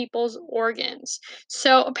stealing people's organs.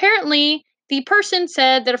 So apparently, the person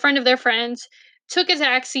said that a friend of their friends took a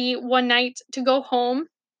taxi one night to go home,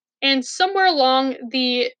 and somewhere along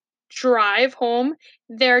the drive home,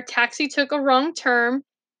 their taxi took a wrong turn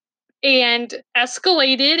and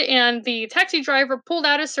escalated, and the taxi driver pulled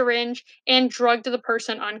out a syringe and drugged the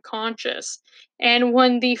person unconscious. And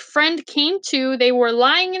when the friend came to, they were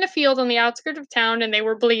lying in a field on the outskirts of town and they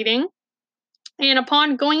were bleeding. And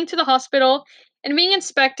upon going to the hospital and being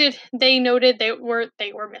inspected, they noted they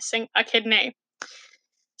were missing a kidney.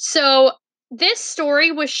 So this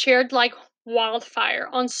story was shared like wildfire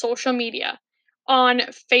on social media, on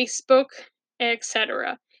Facebook,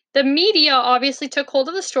 etc. The media obviously took hold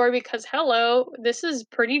of the story because, hello, this is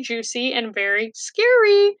pretty juicy and very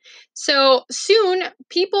scary. So soon,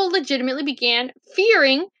 people legitimately began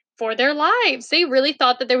fearing for their lives. They really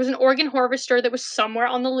thought that there was an organ harvester that was somewhere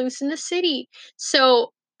on the loose in the city.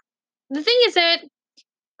 So the thing is that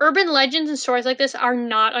urban legends and stories like this are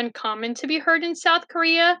not uncommon to be heard in South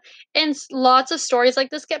Korea, and lots of stories like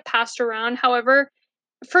this get passed around. However,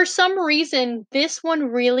 for some reason, this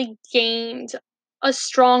one really gained a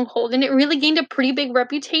stronghold and it really gained a pretty big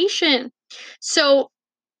reputation. So,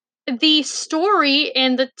 the story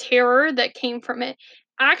and the terror that came from it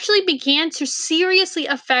actually began to seriously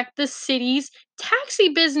affect the city's taxi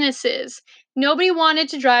businesses. Nobody wanted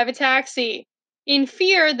to drive a taxi in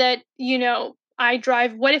fear that, I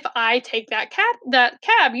drive, what if I take that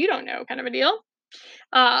cab, you don't know, kind of a deal.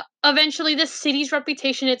 Eventually the city's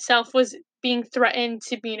reputation itself was being threatened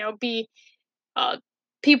to, be uh,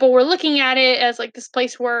 people were looking at it as like this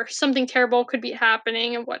place where something terrible could be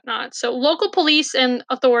happening and whatnot. So local police and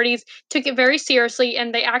authorities took it very seriously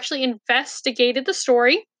and they actually investigated the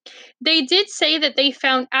story. They did say that they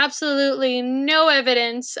found absolutely no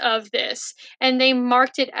evidence of this and they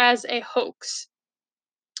marked it as a hoax.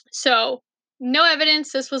 So, no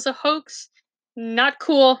evidence, this was a hoax. Not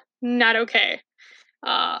cool, not okay.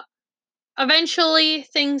 Uh, Eventually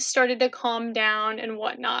things started to calm down and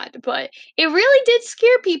whatnot, but it really did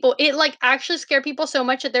scare people. It like actually scared people so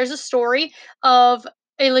much that there's a story of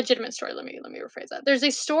a legitimate story. Let me rephrase that. There's a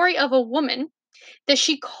story of a woman that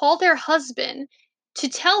she called her husband to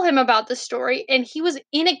tell him about the story, and he was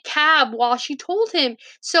in a cab while she told him.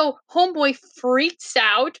 So homeboy freaks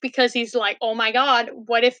out because he's like, "Oh my god,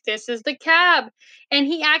 what if this is the cab?" And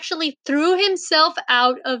he actually threw himself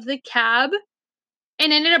out of the cab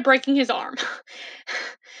and ended up breaking his arm.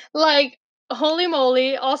 Like, holy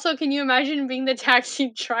moly. Also, can you imagine being the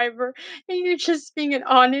taxi driver and you're just being an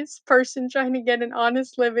honest person trying to get an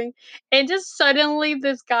honest living, and just suddenly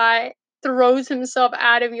this guy throws himself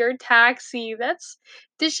out of your taxi?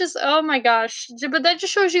 This just, oh my gosh. But that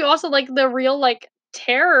just shows you also like the real like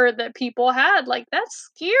terror that people had. Like, that's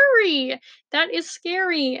scary. That is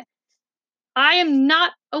scary. I am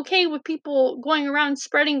not okay with people going around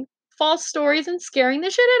spreading false stories and scaring the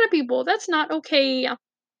shit out of people. That's not okay.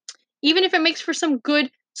 Even if it makes for some good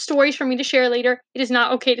stories for me to share later, it is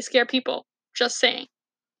not okay to scare people. Just saying.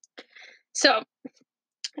 So,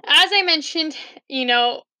 as I mentioned, you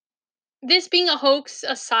know, this being a hoax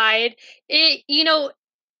aside,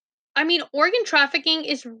 organ trafficking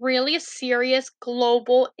is really a serious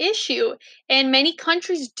global issue, and many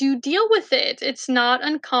countries do deal with it. It's not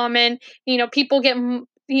uncommon. People get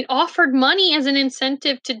offered money as an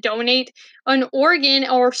incentive to donate an organ,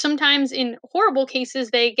 or sometimes in horrible cases,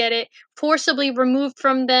 they get it forcibly removed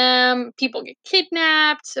from them. People get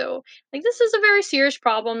kidnapped. So, like, this is a very serious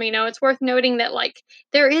problem. It's worth noting that, like,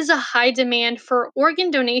 there is a high demand for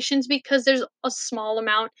organ donations because there's a small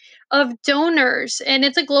amount of donors, and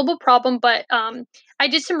it's a global problem. But I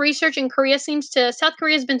did some research, and South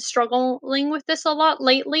Korea has been struggling with this a lot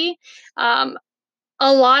lately. um,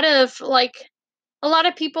 a lot of like a lot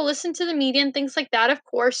of people listen to the media and things like that, of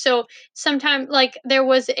course. So sometimes, like, there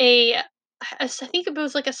was I think it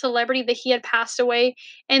was like a celebrity that he had passed away,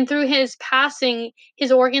 and through his passing,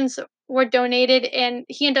 his organs were donated, and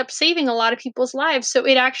he ended up saving a lot of people's lives. So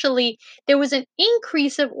it actually there was an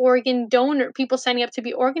increase of organ donor people signing up to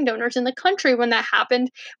be organ donors in the country when that happened.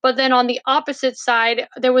 But then on the opposite side,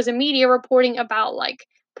 there was a media reporting about like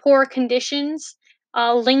poor conditions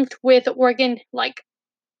linked with organ like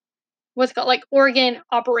what's called like organ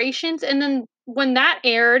operations. And then when that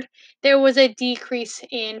aired, there was a decrease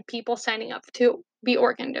in people signing up to be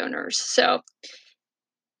organ donors. So,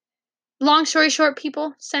 long story short,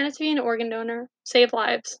 people sign up to be an organ donor, save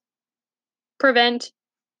lives, prevent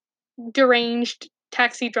deranged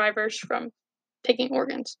taxi drivers from taking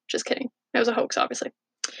organs. Just kidding. It was a hoax, obviously.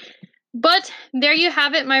 But there you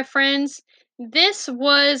have it, my friends. This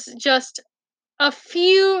was just a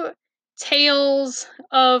few tales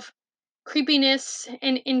of creepiness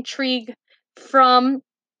and intrigue from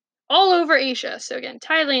all over Asia. So again,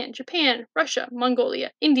 Thailand, Japan, Russia,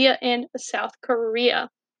 Mongolia, India, and South Korea.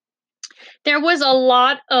 There was a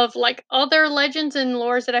lot of like other legends and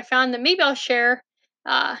lores that I found that maybe I'll share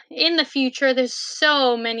in the future. There's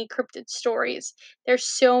so many cryptid stories. There's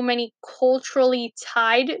so many culturally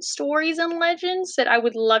tied stories and legends that I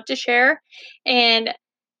would love to share. And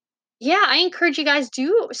yeah, I encourage you guys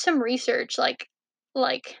do some research. Like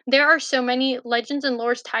there are so many legends and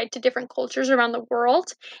lores tied to different cultures around the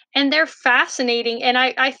world, and they're fascinating. And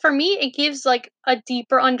I for me it gives like a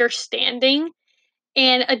deeper understanding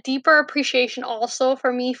and a deeper appreciation also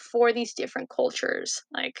for me for these different cultures.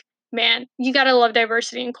 Like, man, you got to love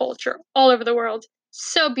diversity in culture all over the world.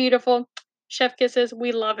 So beautiful. Chef kisses,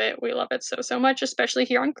 we love it. We love it so, so much, especially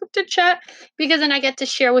here on Cryptid Chat, because then I get to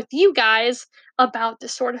share with you guys about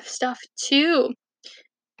this sort of stuff too.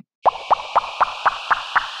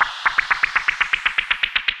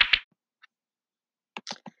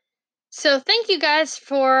 So thank you guys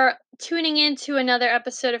for tuning in to another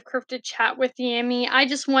episode of Cryptid Chat with Yami. I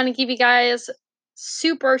just want to give you guys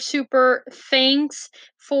super, super thanks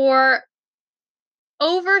for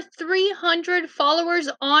over 300 followers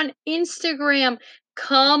on Instagram.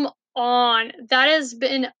 Come on. That has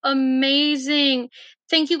been amazing.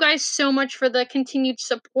 Thank you guys so much for the continued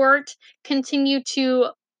support. Continue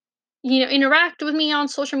to interact with me on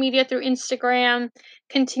social media through Instagram.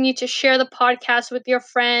 Continue to share the podcast with your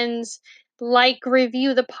friends. Like,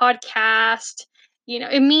 review the podcast.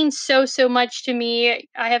 It means so, so much to me.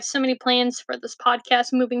 I have so many plans for this podcast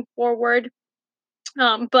moving forward.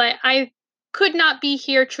 But I could not be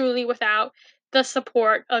here truly without the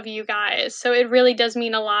support of you guys. So it really does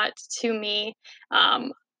mean a lot to me.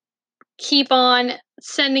 Um, keep on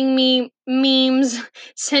sending me memes,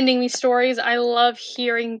 sending me stories. I love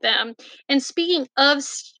hearing them. And speaking of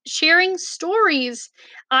sharing stories,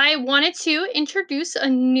 I wanted to introduce a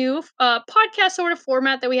new podcast sort of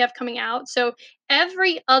format that we have coming out. So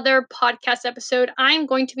every other podcast episode, I'm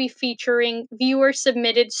going to be featuring viewer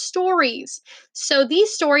submitted stories. So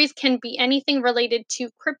these stories can be anything related to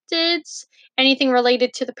cryptids, anything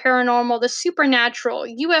related to the paranormal, the supernatural,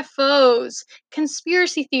 UFOs,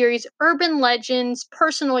 conspiracy theories, urban legends,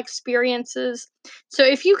 personal experiences. So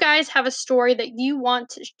if you guys have a story that you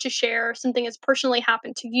want to share, something that's personally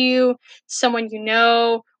happened to you, someone you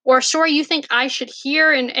know, or a story you think I should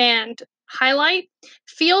hear and highlight,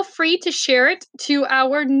 feel free to share it to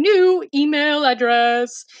our new email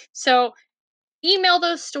address. So email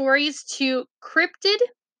those stories to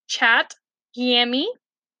cryptidchatyammy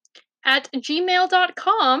at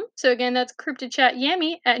gmail.com. So again, that's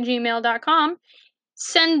cryptidchatyammy at gmail.com.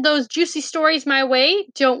 Send those juicy stories my way.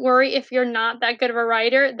 Don't worry if you're not that good of a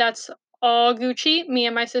writer. That's all Gucci. Me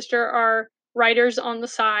and my sister are writers on the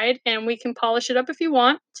side, and we can polish it up if you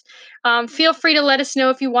want. Feel free to let us know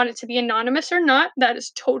if you want it to be anonymous or not. That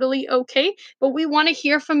is totally okay. But we want to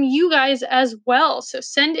hear from you guys as well. So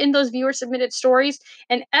send in those viewer submitted stories,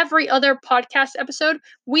 and every other podcast episode,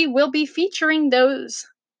 we will be featuring those.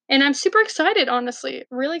 And I'm super excited, honestly.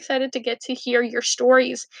 Really excited to get to hear your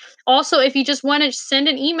stories. Also, if you just want to send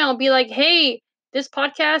an email, be like, hey, this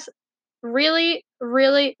podcast really,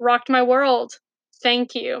 really rocked my world.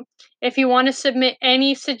 Thank you. If you want to submit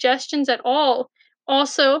any suggestions at all,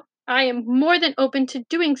 also, I am more than open to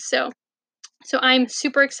doing so. So I'm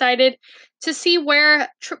super excited to see where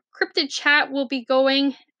Cryptid Chat will be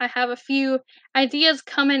going. I have a few ideas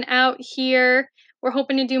coming out here. We're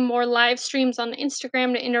hoping to do more live streams on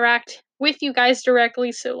Instagram to interact with you guys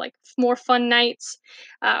directly. So, like, more fun nights.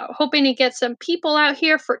 Hoping to get some people out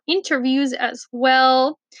here for interviews as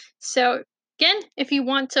well. So, again, if you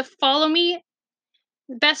want to follow me,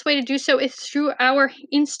 the best way to do so is through our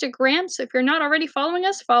Instagram. So, if you're not already following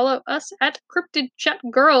us, follow us at Cryptid Chat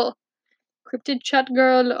Girl. Cryptid Chat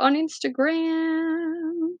Girl on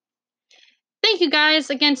Instagram. Thank you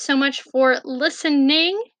guys again so much for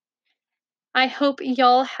listening. I hope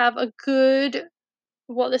y'all have a good,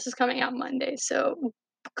 well, this is coming out Monday, so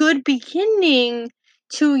good beginning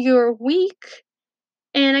to your week.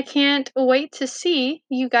 And I can't wait to see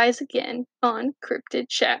you guys again on Cryptid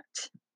Chat.